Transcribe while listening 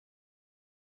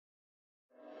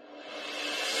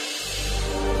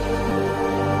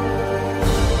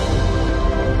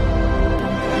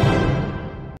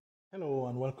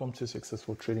welcome to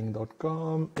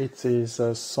successfultrading.com. It is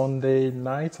Sunday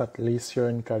night, at least here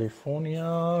in California.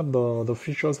 The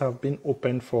futures have been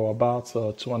open for about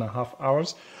 2.5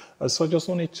 hours. So I just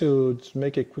wanted to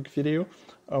make a quick video.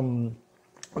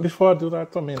 Before I do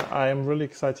that, I am really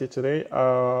excited today.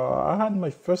 I had my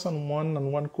first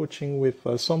one-on-one coaching with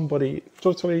somebody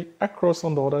totally across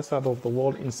on the other side of the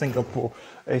world in Singapore.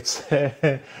 It's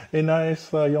a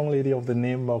nice young lady of the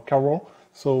name Carol.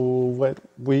 So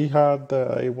we had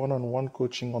a one-on-one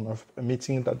coaching on a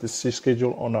meeting that is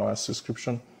scheduled on our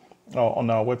subscription on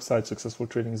our website,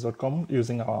 successfultrading.com,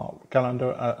 using our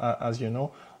calendar, as you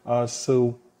know.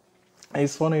 So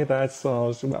it's funny that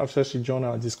after she joined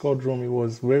our Discord room, it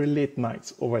was very late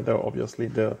night over there. Obviously,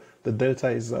 the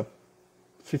Delta is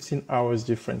 15 hours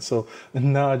different. So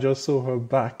now I just saw her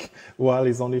back while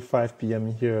it's only 5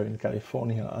 p.m. here in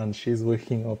California, and she's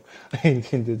waking up in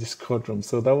the Discord room.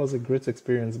 So that was a great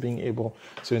experience being able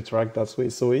to interact that way.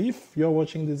 So if you're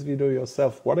watching this video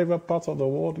yourself, whatever part of the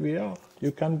world we are,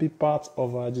 you can be part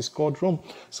of our Discord room.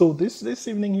 So this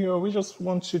evening here, we just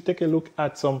want to take a look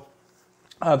at some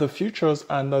the futures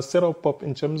and the setup up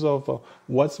in terms of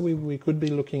what we could be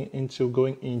looking into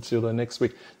going into the next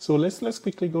week. So let's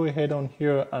quickly go ahead on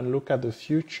here and look at the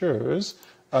futures.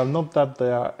 Not that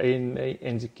they are any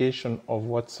indication of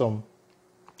what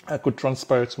could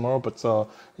transpire tomorrow, but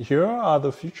here are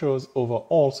the futures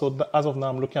overall. So as of now,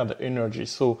 I'm looking at the energy.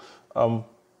 So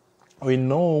we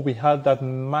know we had that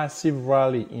massive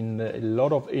rally in a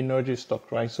lot of energy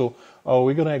stock, right? So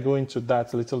we're going to go into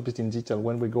that a little bit in detail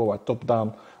when we go our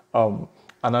top-down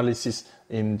analysis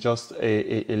in just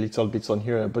a little bit on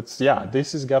here. But yeah,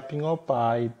 this is gapping up.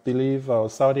 I believe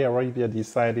Saudi Arabia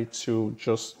decided to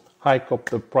just hike up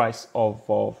the price of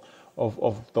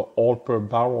the oil per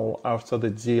barrel after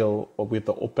the deal with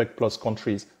the OPEC plus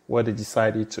countries, where they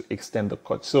decided to extend the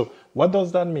cut. So what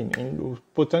does that mean? And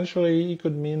potentially it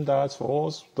could mean that for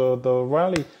us, the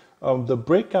rally, the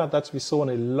breakout that we saw in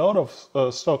a lot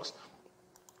of stocks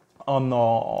on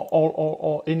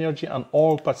all energy and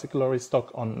all particularly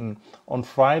stock on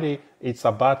Friday, it's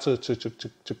about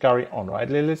to carry on, right?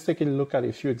 Let's take a look at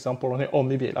a few examples on it, or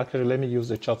maybe actually let me use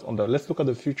the chart on there. Let's look at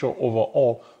the future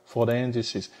overall for the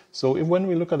indices. So when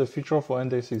we look at the future for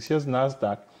indices, here's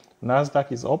Nasdaq.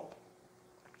 Nasdaq is up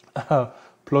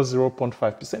plus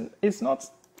 0.5%. It's not,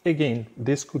 again,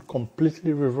 this could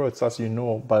completely revert, as you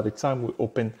know, by the time we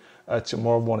open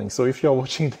tomorrow morning. So if you're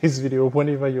watching this video,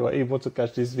 whenever you are able to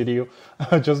catch this video,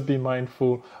 just be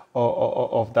mindful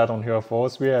of that on here. For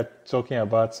us, we are talking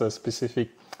about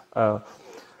specific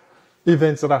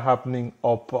events that are happening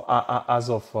up as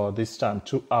of this time,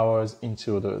 2 hours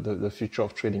into the future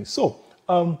of trading. So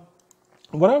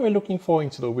what are we looking for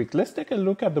into the week? Let's take a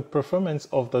look at the performance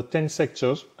of the 10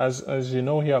 sectors. As you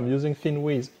know here, I'm using thin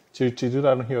ways to do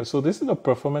that on here. So this is the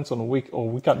performance on a week, or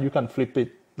you can flip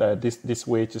it this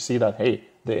way to see that, hey,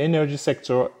 the energy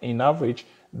sector in average,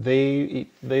 they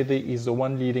is the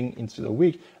one leading into the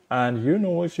week. And you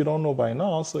know, if you don't know by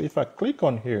now, so if I click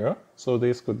on here, so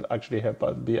this could actually help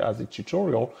us be as a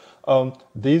tutorial.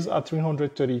 These are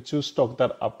 332 stocks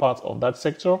that are part of that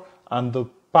sector, and the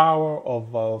power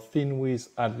of Finwiz,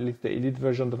 at least the elite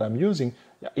version that I'm using,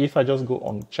 if I just go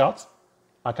on charts,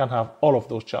 I can have all of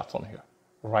those charts on here,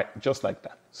 right? Just like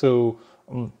that. So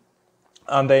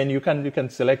and then you can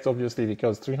select, obviously,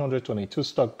 because 322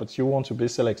 stock, but you want to be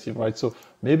selective, right? So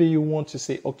maybe you want to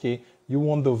say, okay, you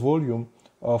want the volume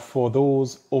for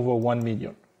those over 1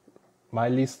 million. My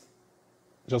list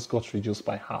just got reduced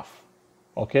by half.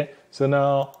 Okay, so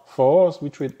now for us, we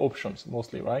trade options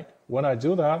mostly, right? When I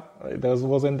do that, there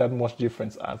wasn't that much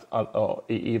difference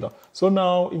either. So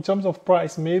now in terms of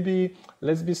price, maybe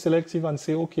let's be selective and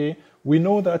say, okay, we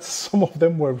know that some of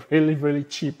them were really, really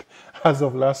cheap as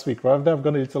of last week, right? They've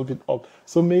gone a little bit up.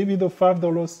 So maybe the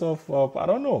 $5 stuff, I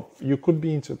don't know, you could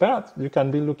be into that. You can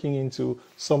be looking into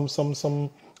some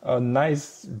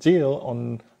nice deal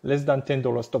on less than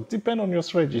 $10 stock, depend on your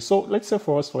strategy. So let's say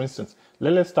for us, for instance,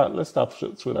 let's start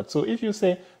through that. So if you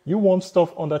say you want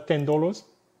stuff under $10,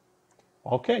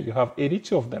 okay, you have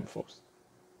 82 of them, folks.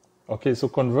 Okay, so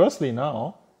conversely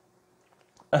now,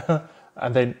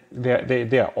 and then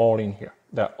they are all in here.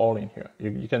 They're all in here.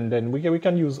 You can then we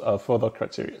can use further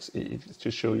criteria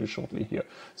to show you shortly here.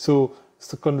 So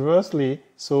conversely,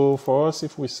 so for us,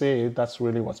 if we say that's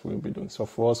really what we'll be doing. So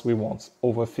for us, we want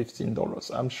over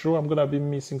 $15. I'm sure I'm gonna be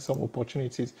missing some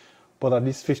opportunities, but at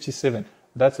least 57.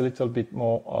 That's a little bit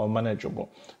more manageable.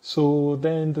 So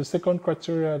then the second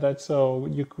criteria that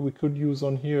we could use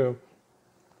on here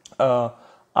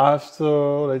after,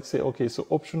 let's say, okay, so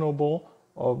optionable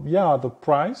Yeah, the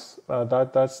price,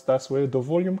 that's where the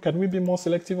volume. Can we be more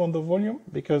selective on the volume?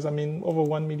 Because I mean, over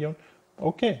 1 million.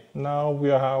 Okay, now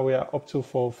we are up to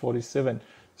 447.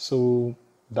 So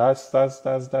that's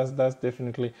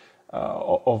definitely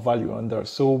of value under.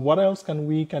 So what else can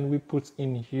we put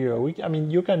in here? I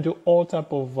mean, you can do all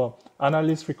type of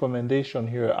analyst recommendation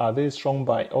here. Are they strong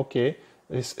buy? Okay,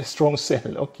 it's a strong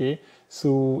sell. Okay,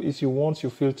 so if you want, you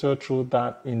filter through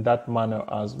that in that manner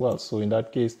as well. So in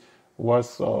that case,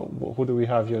 who do we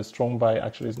have here? Strong buy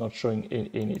actually is not showing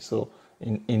any. So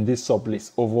in this sub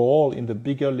list overall, in the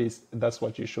bigger list, that's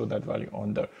what you show that value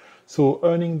under. So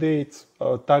earning date,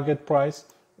 target price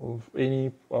of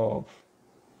any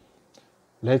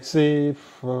let's say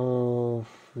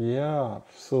yeah.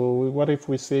 So what if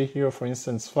we say here, for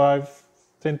instance,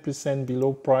 10%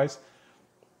 below price?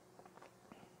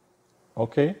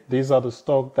 Okay, these are the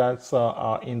stocks that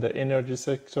are in the energy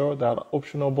sector that are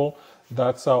optionable,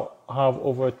 that have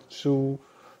over 2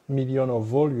 million of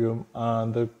volume,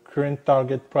 and the current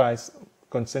target price,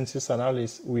 consensus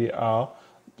analysis, we are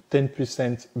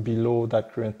 10% below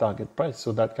that current target price.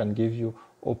 So that can give you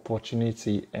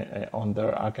opportunity on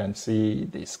there. I can see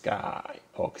this guy,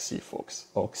 OXY, folks,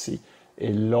 OXY.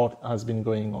 A lot has been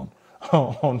going on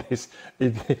on this.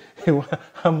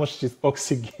 How much did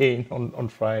OXY gain on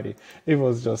Friday? It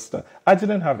was just I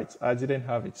didn't have it.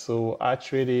 So I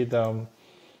traded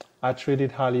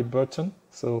Halliburton,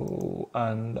 so,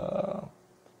 and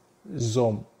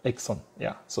Zom, Exxon,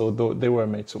 yeah. So they were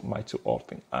my two all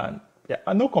thing, and yeah,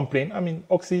 and no complaint. I mean,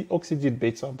 OXY did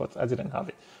better, but I didn't have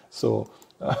it. So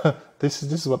this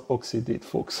is what OXY did,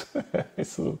 folks.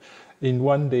 So in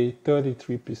one day,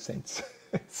 33%.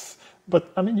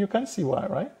 But I mean, you can see why,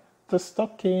 right? The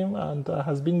stock came and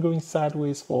has been going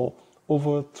sideways for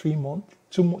over 3 months,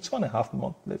 2.5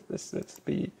 months. Let's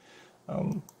be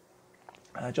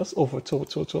just over two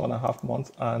and a half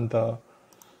months. And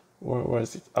where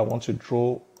is it? I want to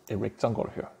draw a rectangle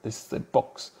here. This is a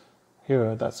box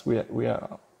here. That's where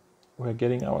we're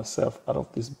getting ourselves out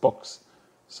of this box.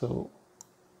 So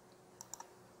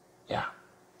yeah,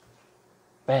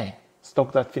 bang!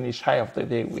 Stock that finished high of the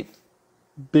day with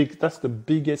big. That's the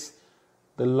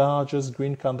largest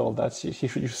green candle that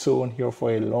you saw on here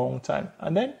for a long time.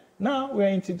 And then now we're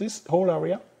into this whole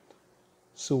area.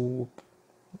 So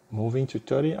moving to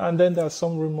 30, and then there are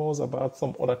some rumors about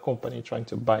some other company trying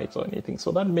to buy it or anything.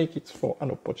 So that makes it for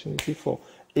an opportunity for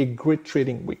a great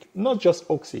trading week. Not just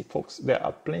OXY, folks. There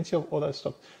are plenty of other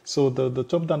stuff. So the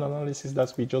top-down analysis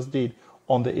that we just did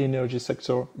on the energy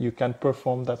sector, you can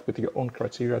perform that with your own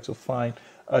criteria to find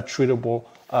a tradable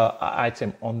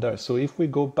item on there. So if we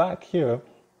go back here,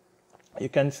 you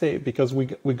can say, because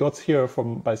we got here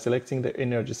by selecting the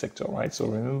energy sector, right? So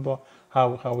remember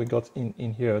how we got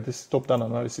in here. This top-down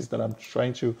analysis that I'm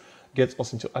trying to get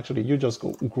us into. Actually, you just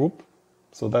go group.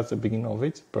 So that's the beginning of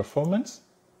it. Performance.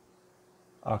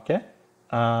 Okay.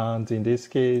 And in this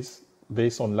case,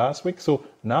 based on last week. So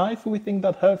now if we think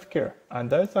that healthcare, and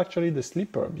that's actually the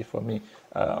sleeper before me.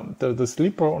 The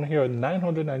sleeper on here,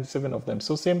 997 of them.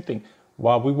 So same thing.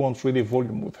 Well, we want really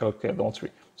volume with healthcare, don't we?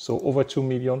 So over 2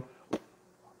 million.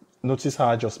 Notice how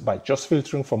I by just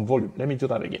filtering from volume. Let me do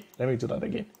that again.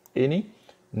 Any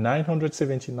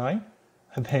 979,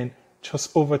 and then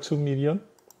just over 2 million,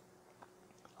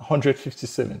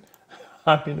 157.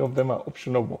 How many of them are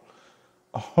optionable?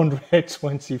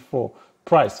 124.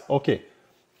 Price, okay.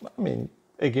 I mean,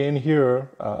 again here,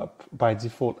 by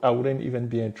default, I wouldn't even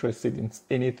be interested in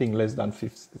anything less than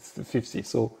 50.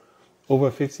 So over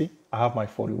 50, I have my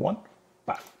 41.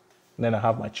 Bath. Then I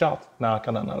have my chart. Now I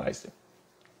can analyze them.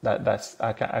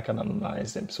 I can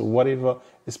analyze them. So whatever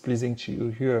is pleasing to you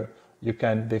here, you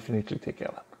can definitely take care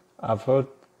of that. I've heard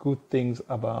good things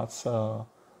about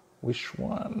which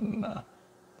one.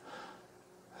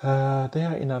 They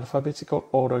are in alphabetical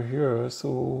order here.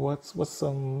 So what's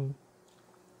some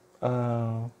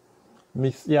a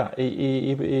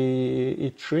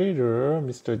trader,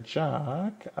 Mr.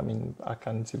 Jack. I mean, I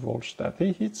can't divulge that.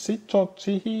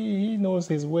 He knows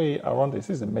his way around this.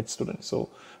 He's a med student,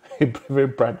 so a very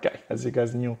bright guy, as you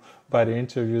guys knew by the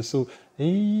interview. So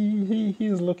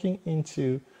he's looking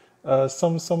into a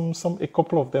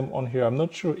couple of them on here. I'm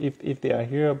not sure if they are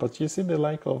here, but you see the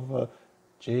like of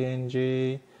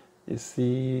J&J. You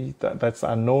see that's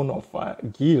unknown of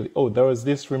GILD. Oh, there was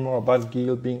this rumor about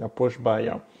GILD being approached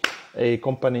by a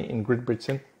company in Great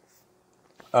Britain,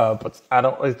 but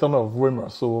it's not a rumor.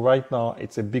 So right now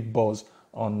it's a big buzz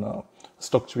on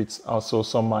stock tweets. Also,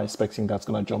 some are expecting that's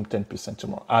gonna jump 10%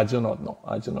 tomorrow. I do not know.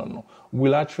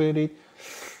 Will I trade it?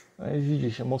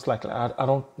 Most likely, I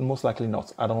don't. Most likely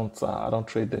not. I don't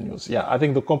trade the news. Yeah, I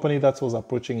think the company that was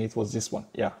approaching it was this one.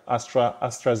 Yeah,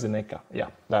 AstraZeneca. Yeah,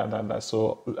 that.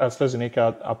 So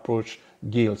AstraZeneca approached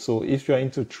GILD. So if you're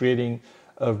into trading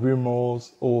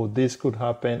rumors, or this could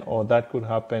happen or that could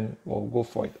happen, well, go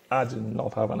for it. I do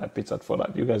not have an appetite for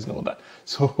that. You guys know that.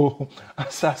 So I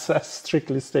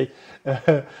strictly stay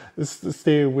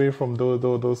away from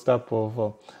those type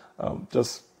of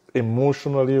just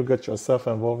emotionally you get yourself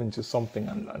involved into something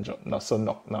and no, so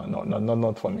no,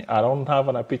 not for me. I don't have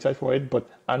an appetite for it, but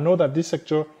I know that this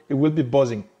sector, it will be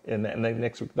buzzing in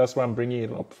next week. That's why I'm bringing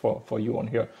it up for you on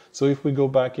here. So if we go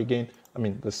back again, I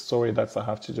mean, the story that I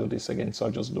have to do this again, so I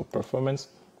just do performance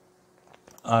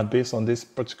based on this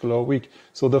particular week.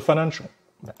 So the financial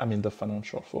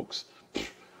folks,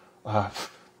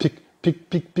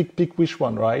 pick which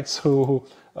one, right? So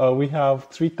we have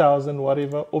 3,000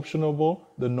 whatever optionable,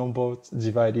 the number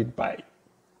divided by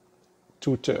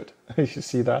 2/3. You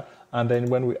see that? And then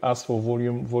when we ask for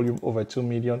volume over 2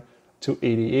 million,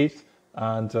 288,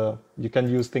 and you can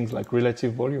use things like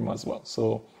relative volume as well.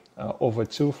 So over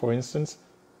 2, for instance,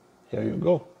 here you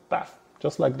go, bath,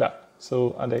 just like that.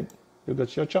 So, and then you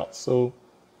got your chart. So,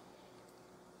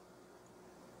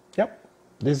 yep.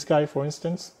 This guy, for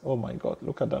instance, oh my God,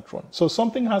 look at that run. So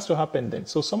something has to happen then.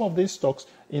 So some of these stocks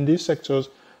in these sectors,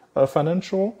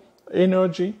 financial,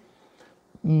 energy,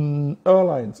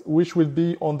 airlines, which will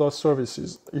be under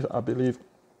services, I believe.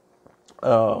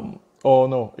 Or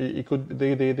no, it could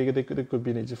they could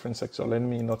be in a different sector. Let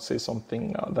me not say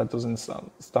something that doesn't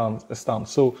stand.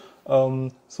 So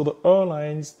so the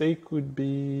airlines, they could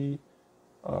be,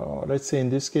 let's say in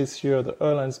this case here, the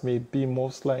airlines may be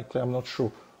most likely. I'm not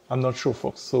sure,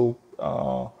 folks. So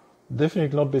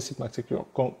definitely not basic material,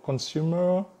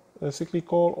 consumer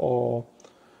cyclical, or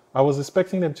I was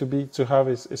expecting them to have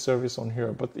a service on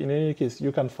here, but in any case,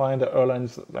 you can find the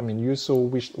airlines. I mean, you saw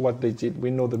what they did. We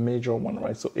know the major one,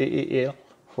 right? So AAL,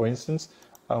 for instance.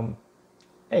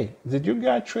 Hey, did you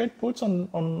guys trade puts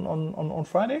on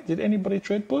Friday? Did anybody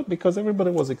trade put? Because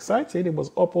everybody was excited. It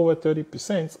was up over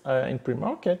 30% in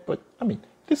pre-market, but I mean,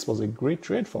 this was a great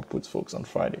trade for puts, folks, on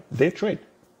Friday. They trade.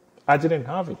 I didn't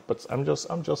have it, but I'm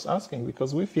just asking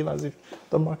because we feel as if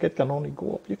the market can only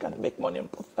go up. You can make money in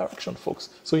both direction, folks.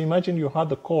 So imagine you had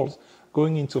the calls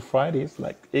going into Fridays,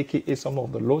 like AKA some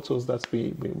of the lotos that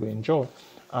we enjoy,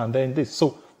 and then this.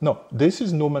 So no, this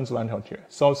is no man's land out here.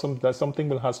 So something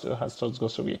will has to go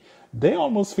through here. They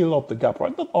almost fill up the gap,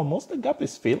 right? Not almost. The gap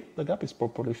is filled. The gap is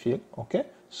properly filled. Okay.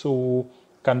 So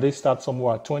can they start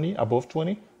somewhere at 20, above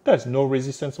 20? There's no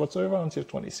resistance whatsoever until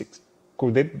 26.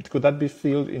 Could that be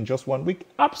filled in just 1 week?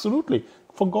 Absolutely.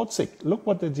 For God's sake, look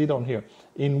what they did on here.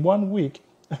 In 1 week,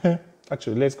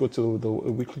 actually, let's go to the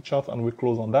weekly chart and we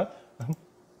close on that.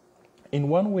 In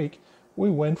 1 week, we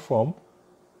went from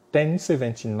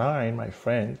 $10.79, my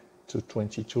friend, to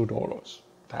 $22.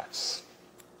 That's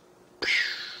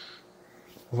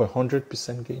over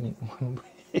 100% gain in 1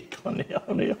 week on a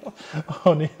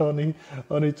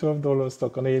 $12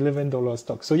 stock, on a $11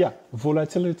 stock. So yeah,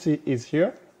 volatility is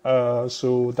here.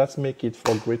 So that's make it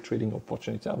for great trading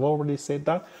opportunity. I've already said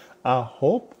that. I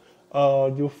hope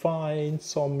you found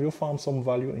some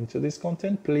value into this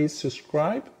content. Please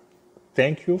subscribe.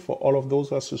 Thank you for all of those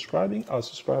who are subscribing. Our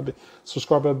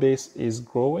subscriber base is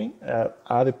growing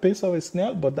at the pace of a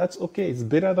snail, but that's okay. It's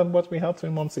better than what we had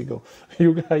 3 months ago.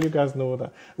 You guys know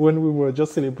that when we were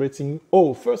just celebrating,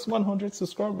 first 100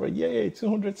 subscriber, yay,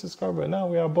 200 subscriber. Now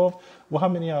we are above. Well, how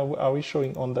many are we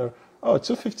showing on there?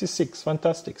 256,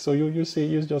 fantastic. So you see,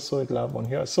 you just saw it live on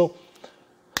here. So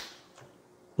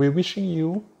we're wishing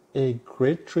you a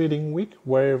great trading week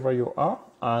wherever you are,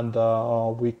 and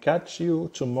we catch you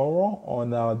tomorrow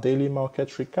on our daily market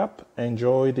recap.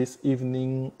 Enjoy this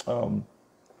evening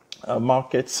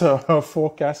markets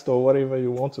forecast, or whatever you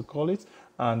want to call it,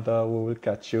 and we will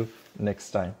catch you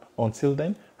next time. Until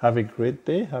then, have a great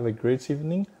day, have a great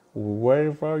evening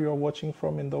wherever you're watching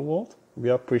from in the world. We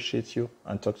appreciate you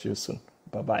and talk to you soon.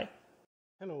 Bye-bye.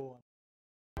 Hello.